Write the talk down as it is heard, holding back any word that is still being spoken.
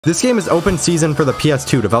This game is open season for the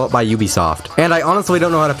PS2, developed by Ubisoft, and I honestly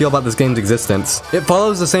don't know how to feel about this game's existence. It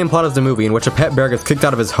follows the same plot as the movie, in which a pet bear gets kicked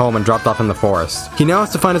out of his home and dropped off in the forest. He now has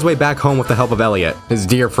to find his way back home with the help of Elliot, his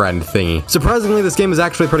dear friend thingy. Surprisingly, this game is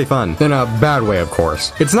actually pretty fun. In a bad way, of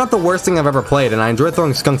course. It's not the worst thing I've ever played, and I enjoy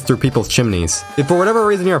throwing skunks through people's chimneys. If for whatever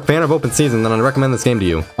reason you're a fan of open season, then I'd recommend this game to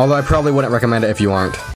you. Although I probably wouldn't recommend it if you aren't.